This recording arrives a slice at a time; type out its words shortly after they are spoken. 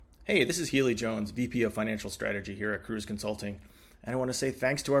Hey, this is Healy Jones, VP of Financial Strategy here at Cruise Consulting. And I want to say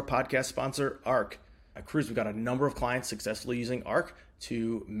thanks to our podcast sponsor, ARC. At Cruise, we've got a number of clients successfully using ARC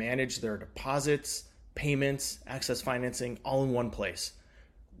to manage their deposits, payments, access financing, all in one place.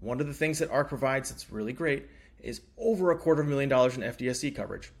 One of the things that ARC provides that's really great is over $250,000 in FDIC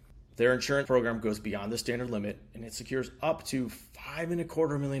coverage. Their insurance program goes beyond the standard limit, and it secures up to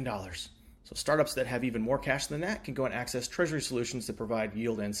 $5.25 million. So startups that have even more cash than that can go and access treasury solutions that provide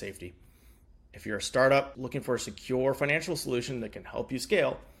yield and safety. If you're a startup looking for a secure financial solution that can help you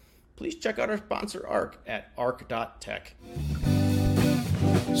scale, please check out our sponsor ARC at arc.tech.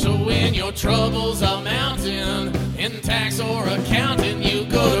 So when your troubles are mounting in tax or accounting, you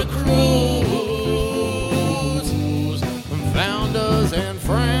go to Cruise. Founders and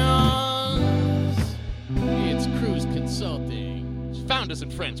friends. It's Cruise Consulting. Founders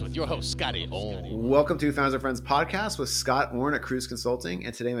and Friends with your host, Scotty Orn. Welcome to Founders and Friends podcast with Scott Orn at Cruise Consulting.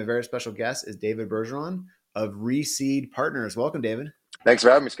 And today my very special guest is David Bergeron of ReSeed Partners. Welcome, David. Thanks for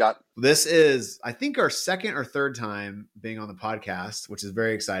having me, Scott. This is, I think, our second or third time being on the podcast, which is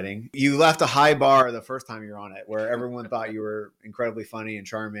very exciting. You left a high bar the first time you were on it, where everyone thought you were incredibly funny and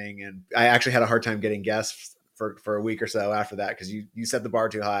charming. And I actually had a hard time getting guests for a week or so after that because you set the bar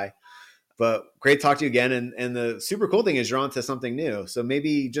too high. But great to talk to you again. And the super cool thing is you're on to something new. So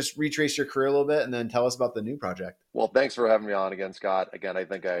maybe just retrace your career a little bit and then tell us about the new project. Well, thanks for having me on again, Scott. Again, I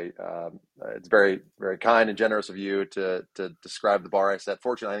think it's very, very kind and generous of you to describe the bar I set.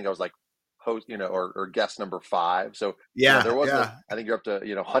 Fortunately, I think I was like host, or guest number 5. So there was, I think you're up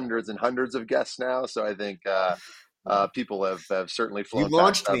to, hundreds and hundreds of guests now. So I think people have certainly flown. You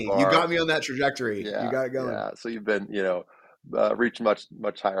launched me. You got me on that trajectory. Yeah, you got it going. Yeah. So you've been, reached much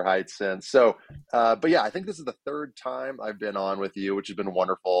higher heights since. So, but yeah, I think this is the third time I've been on with you, which has been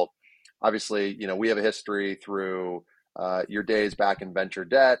wonderful. Obviously, we have a history through your days back in venture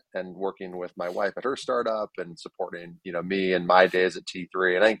debt and working with my wife at her startup and supporting, me and my days at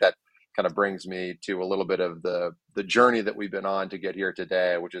T3. And I think that kind of brings me to a little bit of the journey that we've been on to get here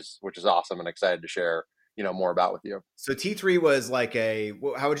today, which is awesome and excited to share, more about with you. So T3 was like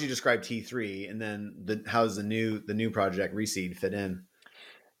how would you describe T3? And then how's the new project ReSeed fit in?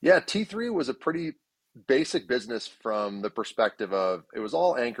 Yeah, T3 was a pretty basic business from the perspective of it was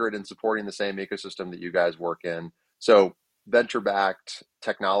all anchored in supporting the same ecosystem that you guys work in. So venture-backed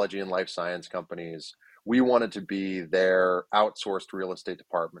technology and life science companies, we wanted to be their outsourced real estate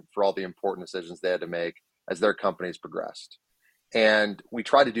department for all the important decisions they had to make as their companies progressed. And we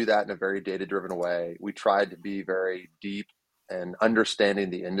tried to do that in a very data-driven way. We tried to be very deep and understanding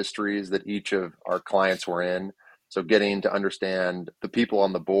the industries that each of our clients were in. So getting to understand the people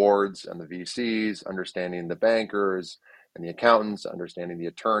on the boards and the VCs, understanding the bankers and the accountants, understanding the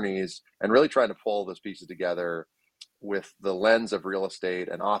attorneys, and really trying to pull those pieces together with the lens of real estate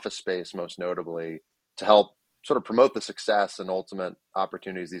and office space, most notably, to help sort of promote the success and ultimate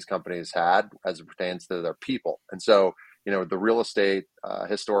opportunities these companies had as it pertains to their people. And so, the real estate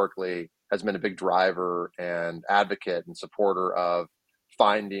historically has been a big driver and advocate and supporter of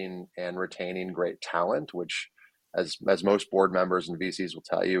finding and retaining great talent, which, as most board members and VCs will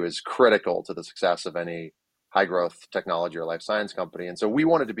tell you, is critical to the success of any high growth technology or life science company. And so we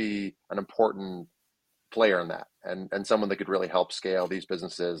wanted to be an important player in that and someone that could really help scale these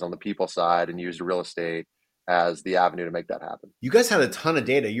businesses on the people side and use real estate as the avenue to make that happen. You guys had a ton of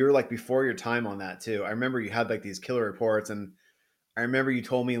data. You were like before your time on that too. I remember you had like these killer reports, and I remember you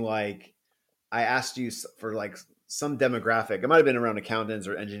told me like, I asked you for like some demographic. It might've been around accountants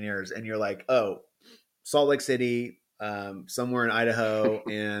or engineers. And you're like, oh, Salt Lake City, somewhere in Idaho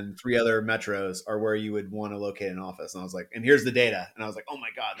and 3 other metros are where you would want to locate an office. And I was like, and here's the data. And I was like, oh my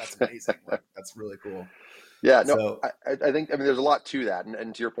God, that's amazing. Like, that's really cool. Yeah, no, so, I think there's a lot to that.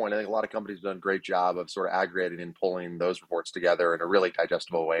 And to your point, I think a lot of companies have done a great job of sort of aggregating and pulling those reports together in a really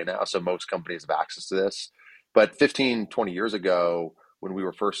digestible way now. So most companies have access to this. But 15, 20 years ago, when we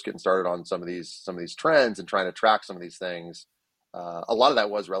were first getting started on some of these trends and trying to track some of these things, a lot of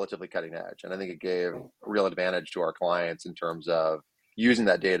that was relatively cutting edge. And I think it gave a real advantage to our clients in terms of using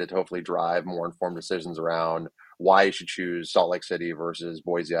that data to hopefully drive more informed decisions around why you should choose Salt Lake City versus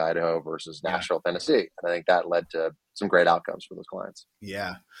Boise, Idaho versus Nashville, Tennessee. And I think that led to some great outcomes for those clients.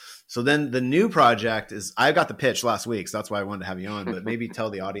 Yeah. So then the new project is, I got the pitch last week, so that's why I wanted to have you on, but maybe tell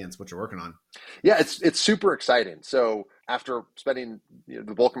the audience what you're working on. Yeah, it's super exciting. So after spending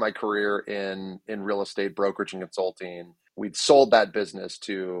the bulk of my career in real estate brokerage and consulting, we'd sold that business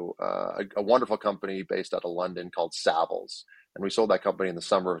to a wonderful company based out of London called Savills. And we sold that company in the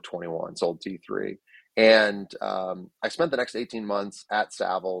summer of 21, sold T3. And I spent the next 18 months at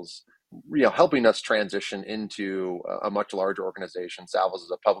Savills helping us transition into a much larger organization. Salvos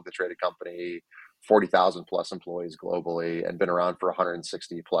is a publicly traded company, 40,000 plus employees globally, and been around for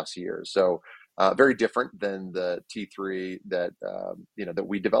 160 plus years. So very different than the T3 that that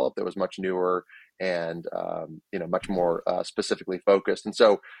we developed. That was much newer and much more specifically focused. And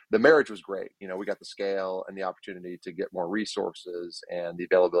so the marriage was great. We got the scale and the opportunity to get more resources and the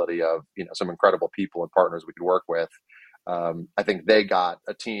availability of some incredible people and partners we could work with. I think they got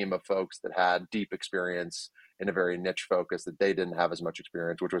a team of folks that had deep experience in a very niche focus that they didn't have as much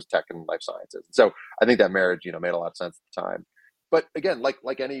experience, which was tech and life sciences. So I think that marriage, made a lot of sense at the time. But again,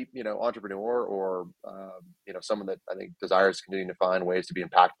 like any entrepreneur or someone that I think desires to continue to find ways to be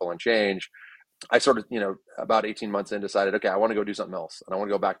impactful and change, I sort of about 18 months in decided, okay, I want to go do something else, and I want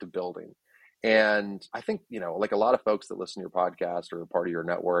to go back to building. And I think like a lot of folks that listen to your podcast or part of your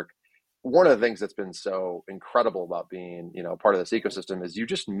network, one of the things that's been so incredible about being, part of this ecosystem is you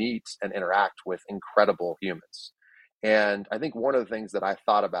just meet and interact with incredible humans. And I think one of the things that I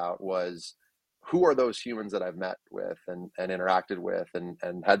thought about was, who are those humans that I've met with and interacted with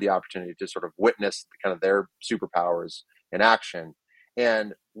and had the opportunity to sort of witness kind of their superpowers in action,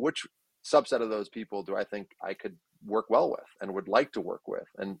 and which subset of those people do I think I could work well with and would like to work with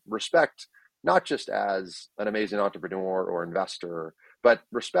and respect, not just as an amazing entrepreneur or investor, but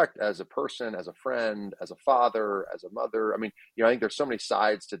respect as a person, as a friend, as a father, as a mother. I mean, I think there's so many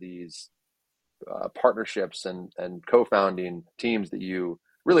sides to these partnerships and co-founding teams that you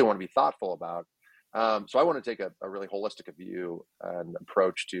really want to be thoughtful about. So I want to take a really holistic view and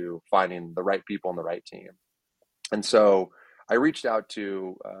approach to finding the right people and the right team. And so I reached out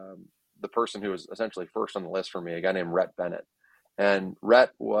to the person who was essentially first on the list for me, a guy named Rhett Bennett. And Rhett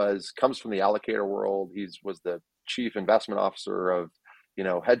comes from the allocator world. He was the chief investment officer of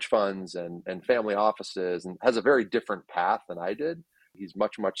hedge funds and family offices, and has a very different path than I did. He's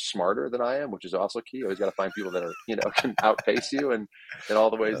much, much smarter than I am, which is also key. You always got to find people that are, can outpace you in all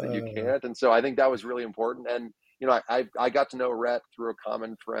the ways that you can't. And so I think that was really important. And, I got to know Rhett through a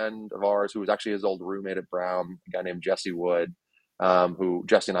common friend of ours who was actually his old roommate at Brown, a guy named Jesse Wood, who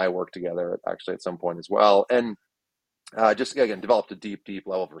Jesse and I worked together actually at some point as well. And just, again, developed a deep, deep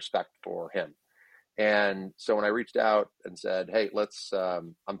level of respect for him. And so when I reached out and said, hey,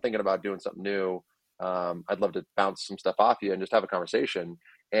 I'm thinking about doing something new. I'd love to bounce some stuff off you and just have a conversation.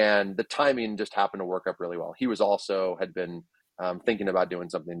 And the timing just happened to work up really well. He had been thinking about doing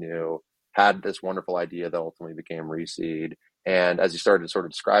something new, had this wonderful idea that ultimately became ReSeed. And as he started to sort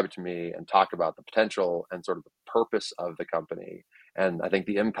of describe it to me and talk about the potential and sort of the purpose of the company, and I think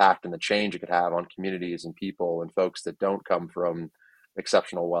the impact and the change it could have on communities and people and folks that don't come from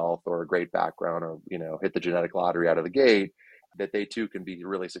exceptional wealth or a great background or, hit the genetic lottery out of the gate, that they too can be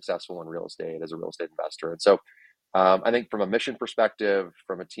really successful in real estate as a real estate investor. And so I think from a mission perspective,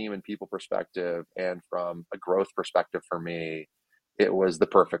 from a team and people perspective, and from a growth perspective for me, it was the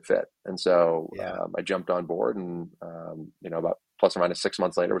perfect fit. And so I jumped on board and, about plus or minus 6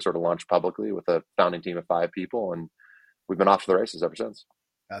 months later, we sort of launched publicly with a founding team of 5 people, and we've been off to the races ever since.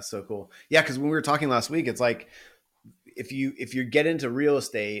 That's so cool. Yeah. Cause when we were talking last week, it's like, if you get into real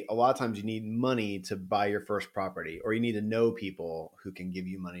estate, a lot of times you need money to buy your first property, or you need to know people who can give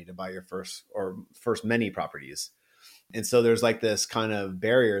you money to buy your first many properties. And so there's like this kind of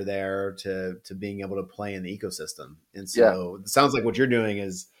barrier there to being able to play in the ecosystem. And so It sounds like what you're doing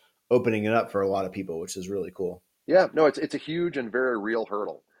is opening it up for a lot of people, which is really cool. Yeah, no, it's a huge and very real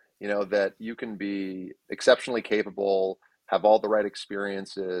hurdle, that you can be exceptionally capable, have all the right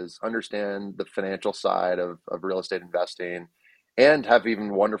experiences, understand the financial side of real estate investing, and have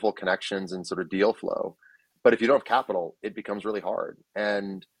even wonderful connections and sort of deal flow. But if you don't have capital, it becomes really hard.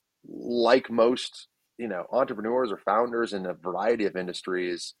 And like most, entrepreneurs or founders in a variety of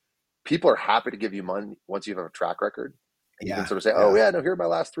industries, people are happy to give you money once you have a track record. And you can sort of say, oh yeah, no, here are my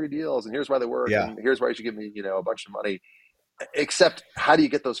last 3 deals, and here's why they work, and here's why you should give me, a bunch of money. Except, how do you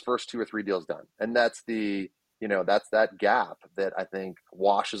get those first 2 or 3 deals done? And that's that's that gap that I think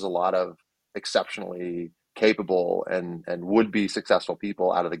washes a lot of exceptionally capable and would be successful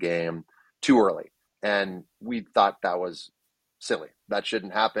people out of the game too early. And we thought that was silly. That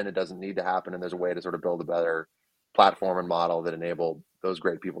shouldn't happen. It doesn't need to happen. And there's a way to sort of build a better platform and model that enabled those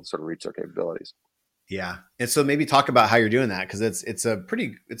great people to sort of reach their capabilities. Yeah. And so maybe talk about how you're doing that, because it's a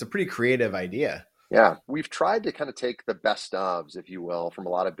pretty creative idea. Yeah, we've tried to kind of take the best ofs, if you will, from a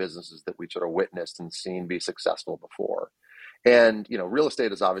lot of businesses that we've sort of witnessed and seen be successful before. And, real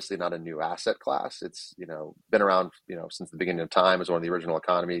estate is obviously not a new asset class. It's, been around, since the beginning of time as one of the original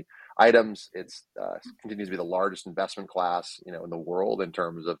economy items. It's continues to be the largest investment class, in the world in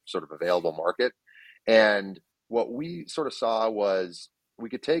terms of sort of available market. And what we sort of saw was we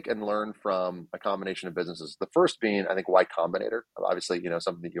could take and learn from a combination of businesses. The first being, I think, Y Combinator. Obviously,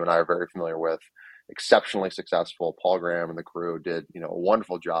 something that you and I are very familiar with. Exceptionally successful. Paul Graham and the crew did, a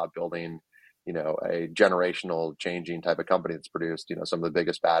wonderful job building, a generational changing type of company that's produced, some of the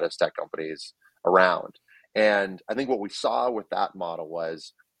biggest, baddest tech companies around. And I think what we saw with that model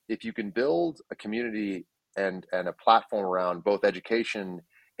was if you can build a community and a platform around both education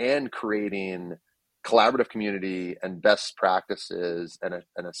and creating collaborative community and best practices and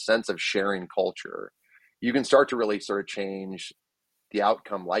a sense of sharing culture, you can start to really sort of change the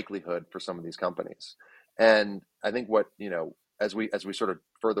outcome likelihood for some of these companies. And I think what, as we sort of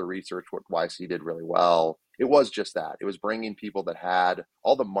further research what YC did really well, it was just that. It was bringing people that had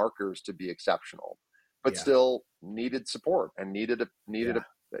all the markers to be exceptional, but still needed support and needed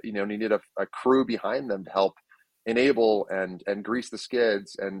a crew behind them to help enable and grease the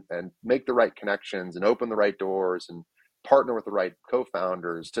skids and make the right connections and open the right doors and partner with the right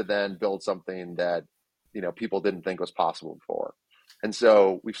co-founders to then build something that, people didn't think was possible before. And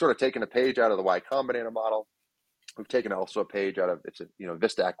so we've sort of taken a page out of the Y Combinator model. We've taken also a page out of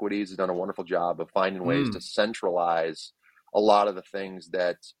Vista Equities has done a wonderful job of finding ways to centralize a lot of the things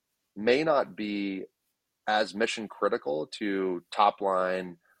that may not be as mission critical to top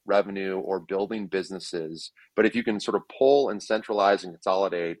line revenue or building businesses. But if you can sort of pull and centralize and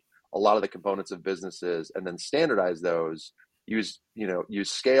consolidate a lot of the components of businesses and then standardize those, use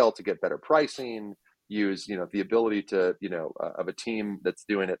scale to get better pricing, use, the ability to, of a team that's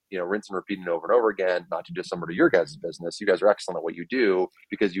doing it, rinse and repeat it over and over again, not to dissimilar to your guys' business. You guys are excellent at what you do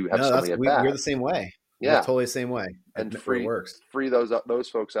because you have so many at bat. We're the same way. Yeah. We're totally the same way. And works. Free those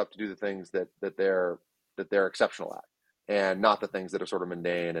folks up to do the things that they're exceptional at, and not the things that are sort of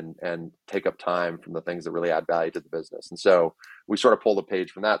mundane and take up time from the things that really add value to the business. And so we sort of pulled a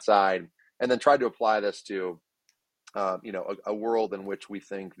page from that side and then tried to apply this to, a world in which we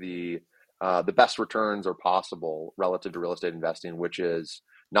think the best returns are possible relative to real estate investing, which is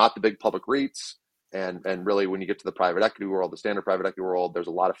not the big public REITs. And really, when you get to the private equity world, the standard private equity world, there's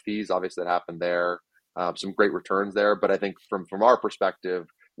a lot of fees, obviously, that happen there, some great returns there. But I think from our perspective,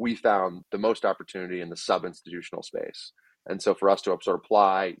 we found the most opportunity in the sub-institutional space. And so for us to sort of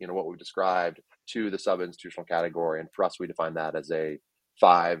apply, what we've described to the sub-institutional category, and for us, we define that as a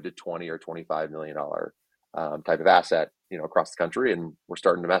 $5 to $20 or $25 million type of asset, across the country. And we're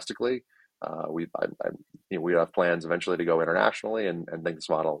starting domestically. We have plans eventually to go internationally, and think this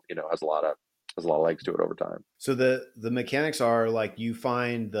model, has a lot of legs to it over time. So the mechanics are like you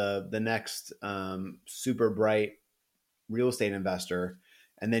find the next super bright real estate investor,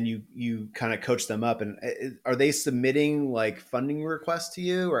 and then you kind of coach them up. And are they submitting like funding requests to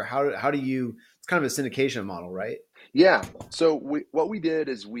you, or how do you? It's kind of a syndication model, right? Yeah. So what we did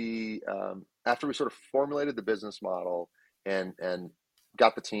is we after we sort of formulated the business model and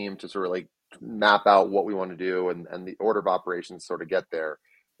got the team to sort of like map out what we want to do and the order of operations sort of get there.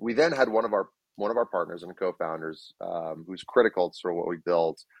 We then had one of our partners and co-founders who's critical to sort of what we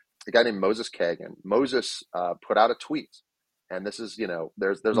built, a guy named Moses Kagan. Moses put out a tweet. And this is,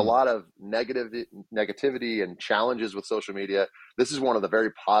 there's a lot of negativity and challenges with social media. This is one of the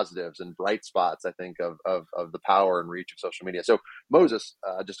very positives and bright spots, I think, of the power and reach of social media. So Moses,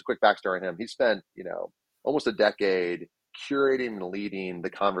 just a quick backstory on him. He spent, almost a decade curating and leading the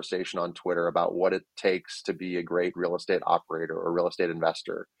conversation on Twitter about what it takes to be a great real estate operator or real estate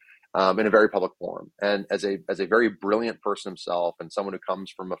investor in a very public forum. And as a very brilliant person himself and someone who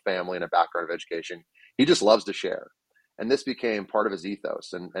comes from a family and a background of education, he just loves to share. And this became part of his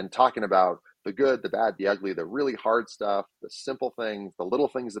ethos and talking about the good, the bad, the ugly, the really hard stuff, the simple things, the little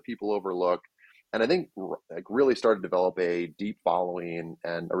things that people overlook. And I think like really started to develop a deep following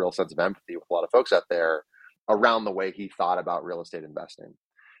and a real sense of empathy with a lot of folks out there around the way he thought about real estate investing.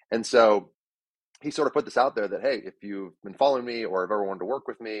 And so he sort of put this out there that, hey, if you've been following me or have ever wanted to work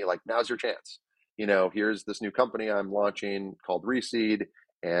with me, like now's your chance. Here's this new company I'm launching called ReSeed,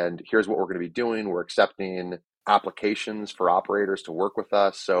 and here's what we're going to be doing. We're accepting applications for operators to work with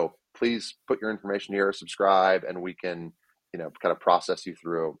us. So please put your information here, subscribe, and we can, kind of process you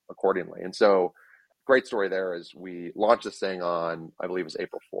through accordingly. And so great story there is we launched this thing on, I believe it was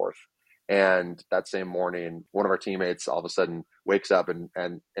April 4th. And that same morning, one of our teammates all of a sudden wakes up and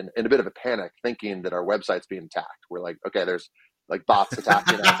in a bit of a panic, thinking that our website's being attacked. We're like, okay, there's like bots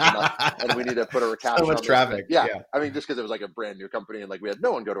attacking us, and we need to put a caption. So much traffic. Yeah. I mean, just because it was like a brand new company, and like we had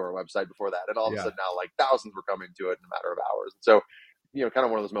no one go to our website before that, and all of a sudden now like thousands were coming to it in a matter of hours. And so, kind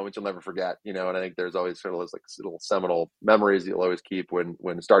of one of those moments you'll never forget. And I think there's always sort of those like little seminal memories that you'll always keep when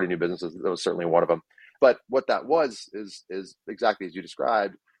starting new businesses. That was certainly one of them. But what that was is exactly as you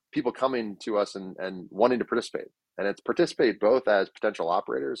described. People coming to us and wanting to participate. And it's participate both as potential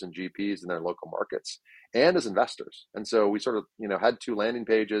operators and GPs in their local markets and as investors. And so we sort of, had 2 landing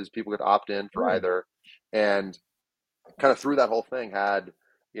pages. People could opt in for either, and kind of through that whole thing had,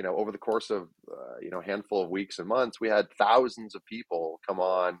 over the course of, a handful of weeks and months, we had thousands of people come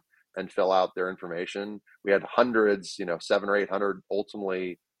on and fill out their information. We had hundreds, 700 or 800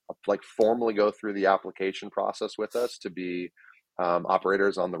 ultimately like formally go through the application process with us to be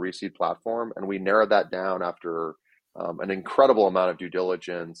operators on the ReSeed platform. And we narrowed that down after an incredible amount of due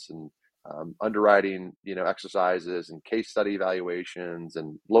diligence and underwriting, exercises and case study evaluations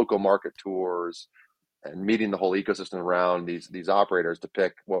and local market tours and meeting the whole ecosystem around these operators to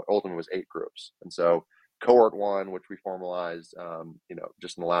pick what ultimately was 8 groups. And so cohort 1, which we formalized,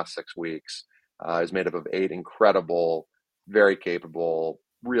 just in the last 6 weeks, is made up of 8 incredible, very capable,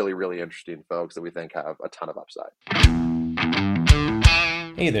 really, really interesting folks that we think have a ton of upside.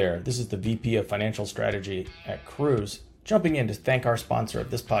 Hey there, this is the VP of Financial Strategy at Cruise, jumping in to thank our sponsor of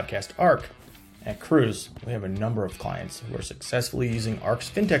this podcast, Arc. At Cruise, we have a number of clients who are successfully using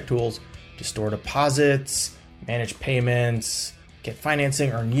Arc's fintech tools to store deposits, manage payments, get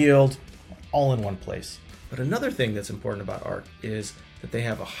financing, earn yield, all in one place. But another thing that's important about Arc is that they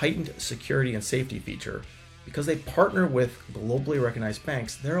have a heightened security and safety feature. Because they partner with globally recognized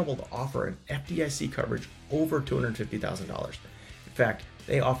banks, they're able to offer an FDIC coverage over $250,000. In fact,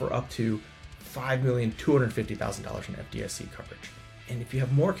 they offer up to $5,250,000 in FDIC coverage. And if you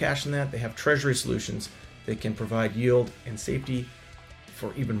have more cash than that, they have treasury solutions that can provide yield and safety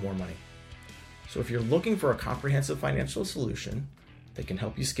for even more money. So if you're looking for a comprehensive financial solution that can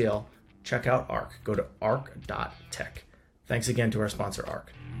help you scale, check out Arc. Go to arc.tech. Thanks again to our sponsor,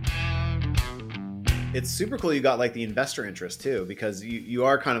 Arc. It's super cool you got like the investor interest too, because you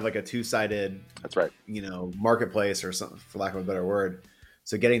are kind of like a two-sided, that's right, marketplace or something, for lack of a better word.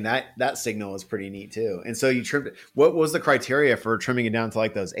 So getting that signal is pretty neat too. And so you trimmed it. What was the criteria for trimming it down to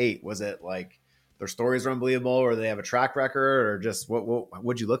like those 8? Was it like their stories are unbelievable, or they have a track record, or just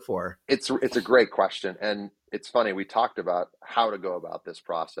what'd you look for? It's a great question. And it's funny, we talked about how to go about this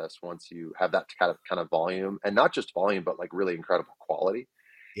process once you have that kind of volume, and not just volume, but like really incredible quality.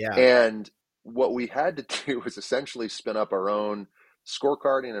 Yeah. And what we had to do was essentially spin up our own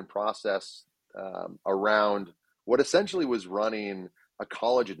scorecarding and process around what essentially was running a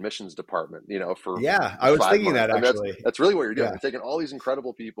college admissions department, for I was thinking months. that actually. That's really what you're doing. Yeah. You're taking all these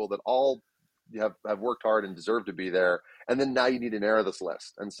incredible people that all have worked hard and deserve to be there, and then now you need to narrow this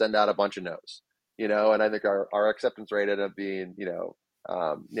list and send out a bunch of no's. And I think our acceptance rate ended up being,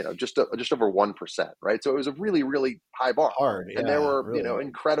 just over 1%, right? So it was a really, really high bar. Hard, and there were, really.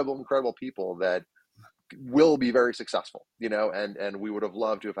 incredible people that will be very successful, and we would have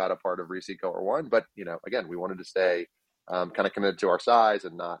loved to have had a part of ReSeed Cohort 1, but, again, we wanted to stay kind of committed to our size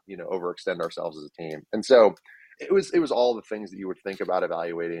and not, overextend ourselves as a team. And so it was all the things that you would think about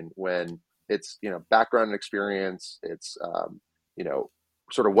evaluating when it's, background and experience, it's,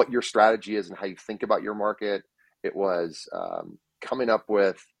 sort of what your strategy is and how you think about your market. It was coming up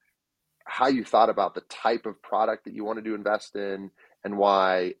with how you thought about the type of product that you wanted to invest in, and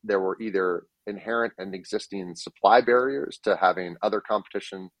why there were either inherent and existing supply barriers to having other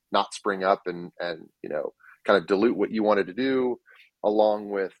competition not spring up and kind of dilute what you wanted to do, along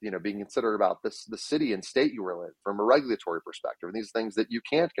with being considerate about the city and state you were in from a regulatory perspective, and these things that you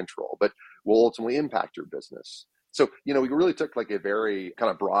can't control but will ultimately impact your business. So we really took like a very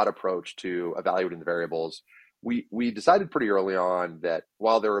kind of broad approach to evaluating the variables. We decided pretty early on that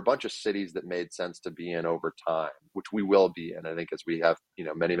while there were a bunch of cities that made sense to be in over time, which we will be in, I think, as we have,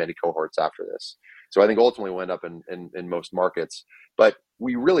 many cohorts after this. So I think ultimately we'll end up in most markets, but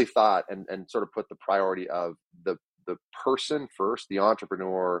we really thought and sort of put the priority of the person first, the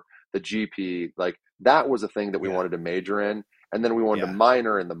entrepreneur, the GP, like that was a thing that we wanted to major in. And then we wanted to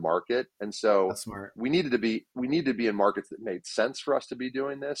minor in the market. And so that's smart. we needed to be in markets that made sense for us to be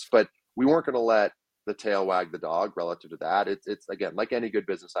doing this, but we weren't going to let the tail wag the dog relative to that. It's again, like any good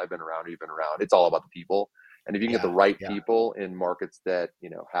business I've been around, you've been around, it's all about the people. And if you can get the right people in markets that,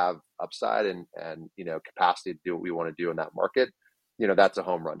 have upside and capacity to do what we want to do in that market, that's a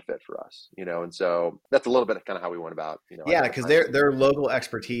home run fit for us, and so that's a little bit of kind of how we went about, because their local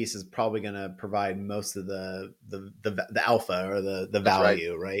expertise is probably going to provide most of the alpha or the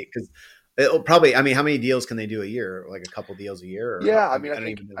value, right? Because it'll probably, how many deals can they do a year? Like a couple deals a year? Or I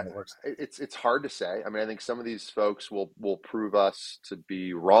think it's hard to say. I think some of these folks will prove us to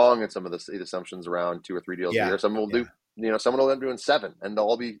be wrong in some of the assumptions around 2 or 3 deals a year. Some will do, someone will end up doing 7, and they'll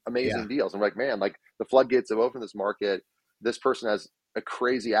all be amazing deals. I'm like, man, like the floodgates have opened this market. This person has a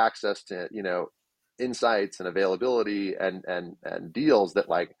crazy access to, insights and availability and deals that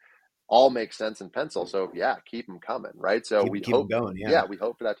like all make sense in pencil. So yeah, keep them coming, right? So we keep hope, them going. yeah, we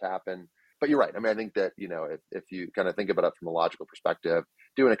hope for that to happen. But you're right. I mean, I think that, if you kind of think about it from a logical perspective,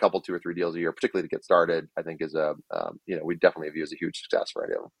 doing a couple, 2 or 3 deals a year, particularly to get started, I think is we definitely view as a huge success for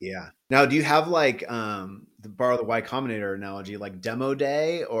any of them. Yeah. Now, do you have like, to borrow the Y Combinator analogy, like demo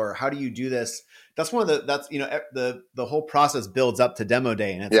day, or how do you do this? That's the whole process builds up to demo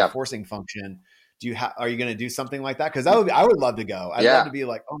day, and it's a forcing function. Are you going to do something like that? Cause I would love to go. I'd love to be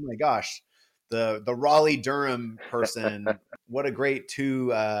like, oh my gosh, the Raleigh Durham person, what a great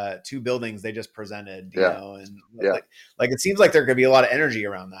two buildings they just presented, and like, it seems like there could be a lot of energy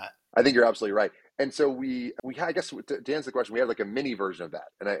around that. I think you're absolutely right. And so we I guess to answer the question, we have like a mini version of that.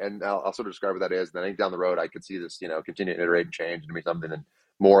 And I'll sort of describe what that is. And then I think down the road, I could see this, continue to iterate and change and be something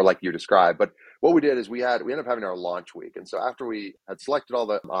more like you described. But what we did is we ended up having our launch week. And so after we had selected all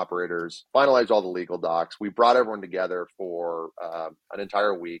the operators, finalized all the legal docs, we brought everyone together for an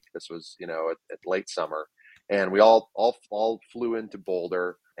entire week. This was, at late summer. And we all flew into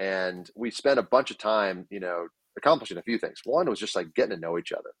Boulder, and we spent a bunch of time, accomplishing a few things. One was just like getting to know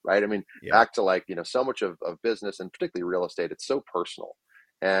each other, right? I mean, back to like, so much of business, and particularly real estate, it's so personal,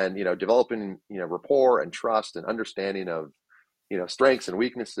 and, developing, rapport and trust and understanding of, strengths and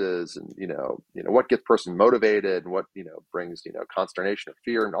weaknesses, and, what gets person motivated, and what, brings, consternation or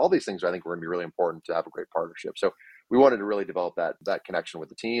fear, and all these things I think were going to be really important to have a great partnership. So we wanted to really develop that connection with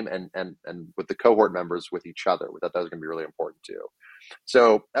the team and with the cohort members, with each other. We thought that was going to be really important too.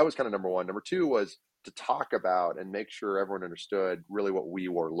 So that was kind of number one. Number two was to talk about and make sure everyone understood really what we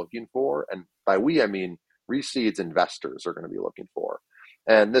were looking for. And by we, I mean ReSeed's investors are going to be looking for.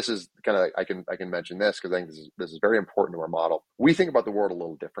 And this is kind of, I can mention this because I think this is very important to our model. We think about the world a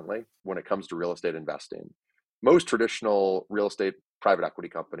little differently when it comes to real estate investing. Most traditional real estate private equity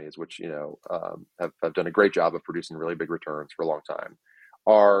companies, which have done a great job of producing really big returns for a long time,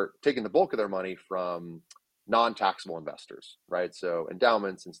 are taking the bulk of their money from non-taxable investors, right? So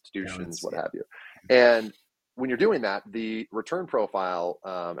endowments, institutions, what have you. And when you're doing that, the return profile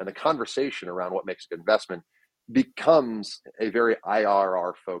and the conversation around what makes a good investment becomes a very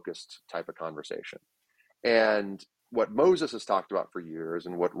IRR focused type of conversation. And what Moses has talked about for years,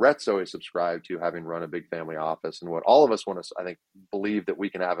 and what Rhett's always subscribed to, having run a big family office, and what all of us want to, I think, believe that we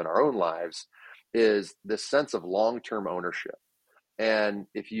can have in our own lives, is this sense of long-term ownership. And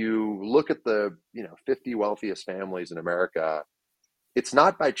if you look at the 50 wealthiest families in America, it's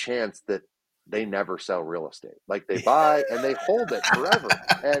not by chance that they never sell real estate. Like, they buy and they hold it forever.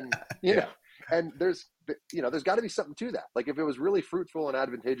 And and there's got to be something to that. Like, if it was really fruitful and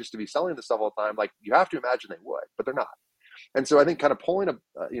advantageous to be selling this stuff all the time, like, you have to imagine they would, but they're not. And so I think kind of pulling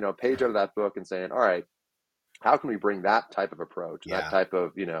a page out of that book and saying, all right, how can we bring that type of approach, that type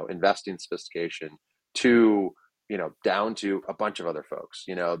of investing sophistication to down to a bunch of other folks,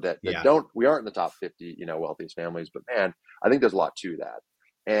 we aren't in the top 50, wealthiest families, but man, I think there's a lot to that.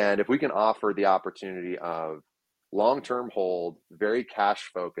 And if we can offer the opportunity of long-term hold, very cash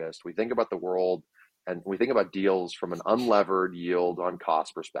focused, we think about the world and we think about deals from an unlevered yield on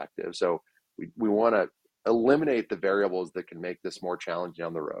cost perspective. So we want to eliminate the variables that can make this more challenging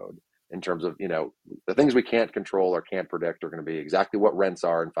on the road, in terms of, the things we can't control or can't predict are going to be exactly what rents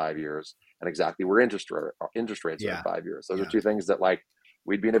are in 5 years and exactly where interest rates are in 5 years. Those are two things that, like,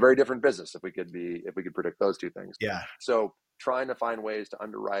 we'd be in a very different business if we could predict those two things. Yeah. So trying to find ways to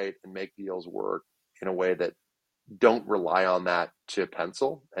underwrite and make deals work in a way that don't rely on that to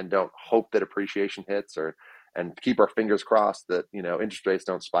pencil, and don't hope that appreciation hits, and keep our fingers crossed that, interest rates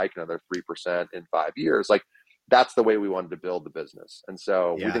don't spike another 3% in 5 years. Like, that's the way we wanted to build the business. And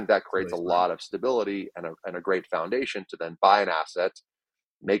so we think that creates a lot of stability and a great foundation to then buy an asset,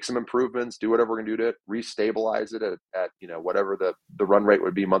 make some improvements, do whatever we're going to do to it, restabilize it at whatever the run rate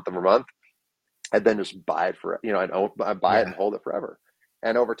would be month over month, and then just buy it for, buy it and hold it forever.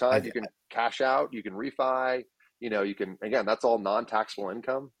 And over time, you can cash out, you can refi, you can, again, that's all non-taxable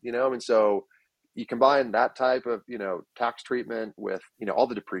income, so you combine that type of, tax treatment with, all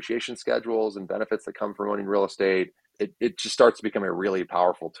the depreciation schedules and benefits that come from owning real estate. It just starts to become a really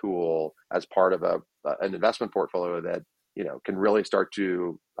powerful tool as part of an investment portfolio that, can really start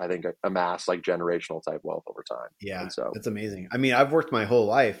to, I think, amass like generational type wealth over time. Yeah. And so that's amazing. I mean, I've worked my whole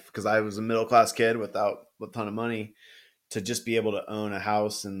life because I was a middle-class kid without a ton of money, to just be able to own a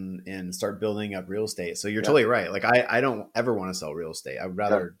house and start building up real estate. So you're totally right. Like, I don't ever want to sell real estate. I would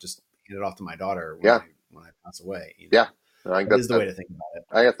rather just hand it off to my daughter when I pass away. Yeah. I think that is the way to think about it.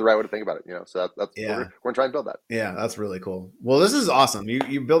 I think that's the right way to think about it. So that's we're going to try and build that. Yeah, that's really cool. Well, this is awesome.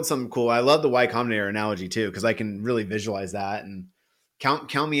 You built something cool. I love the Y Combinator analogy too, because I can really visualize that and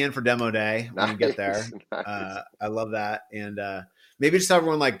count me in for demo day when you get there. Nice. I love that. And maybe just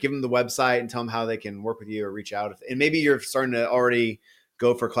everyone like give them the website and tell them how they can work with you or reach out. And maybe you're starting to already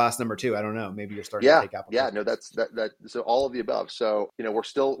go for class number 2. I don't know. Maybe you're starting to take applications. Yeah, no, that's that. So all of the above. So,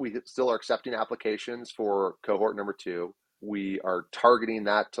 we still are accepting applications for cohort number 2. We are targeting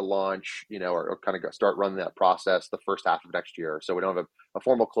that to launch, or kind of start running that process the first half of next year. So we don't have a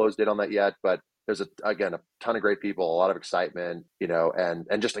formal close date on that yet, but there's a ton of great people, a lot of excitement,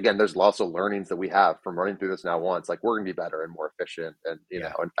 and just, again, there's lots of learnings that we have from running through this now once, like we're going to be better and more efficient and,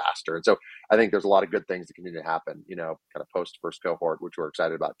 and faster. And so I think there's a lot of good things that continue to happen, kind of post first cohort, which we're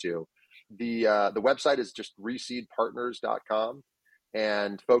excited about too. The website is just reseedpartners.com,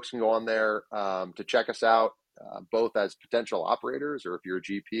 and folks can go on there to check us out, both as potential operators, or if you're a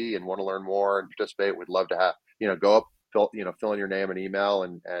GP and want to learn more and participate, we'd love to have, go up, fill in your name and email,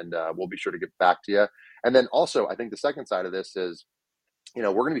 and we'll be sure to get back to you. And then also, I think the second side of this is,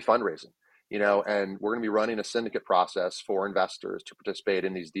 we're going to be fundraising, and we're going to be running a syndicate process for investors to participate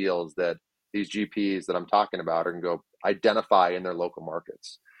in these deals that these GPs that I'm talking about are going to go identify in their local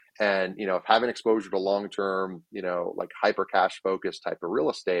markets. And, if having exposure to long-term, like hyper cash focused type of real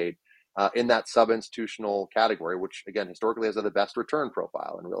estate in that sub-institutional category, which again, historically has the best return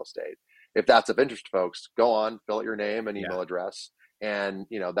profile in real estate. If that's of interest to folks, go on, fill out your name and email address, and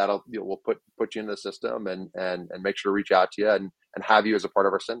we'll put you in the system and make sure to reach out to you and have you as a part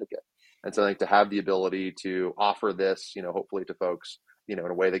of our syndicate. And so I think to have the ability to offer this, hopefully to folks, in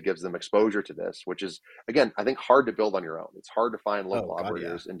a way that gives them exposure to this, which is, again, I think hard to build on your own. It's hard to find local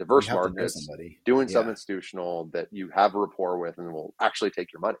operators in diverse markets doing some institutional that you have a rapport with and will actually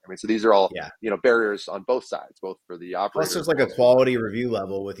take your money. I mean, so these are all, barriers on both sides, both for the operators. Plus there's like a quality review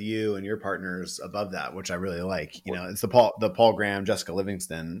level with you and your partners above that, which I really like. It's the Paul Graham, Jessica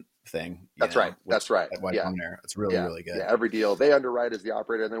Livingston thing. That's right. That's right. There. It's really, really good. Yeah. Every deal they underwrite as the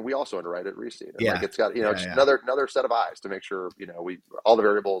operator, and then we also underwrite at ReSeed. Like it's got, just another set of eyes to make sure, all the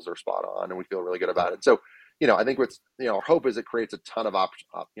variables are spot on and we feel really good about it. So, I think what's, our hope is it creates a ton of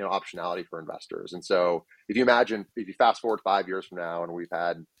optionality for investors. And so if you fast forward 5 years from now and we've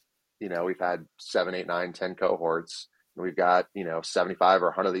had 7, 8, 9, 10 cohorts, and we've got, 75 or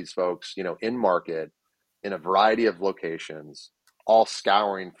 100 of these folks, in market in a variety of locations, all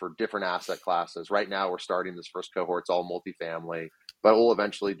scouring for different asset classes. Right now, we're starting this first cohort. It's all multifamily, but we'll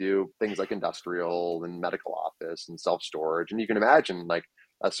eventually do things like industrial and medical office and self-storage. And you can imagine like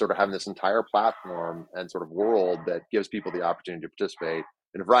us sort of having this entire platform and sort of world that gives people the opportunity to participate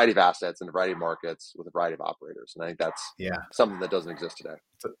in a variety of assets in a variety of markets with a variety of operators. And I think that's something that doesn't exist today.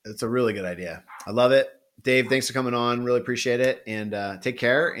 It's a really good idea. I love it. Dave, thanks for coming on. Really appreciate it. And take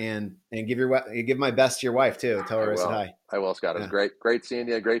care and give my best to your wife too. Tell her I said hi. I will, Scott. It was great seeing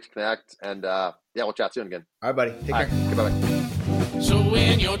you. Great to connect. And we'll chat soon again. All right, buddy. Take care. Goodbye. So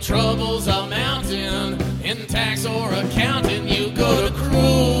when your troubles are mounting in tax or accounting, you go to Cruise.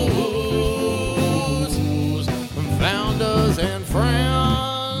 Founders and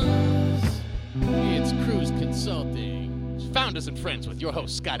friends. It's Cruise Consulting. Founders and friends with your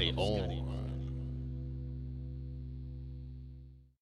host, Scotty O.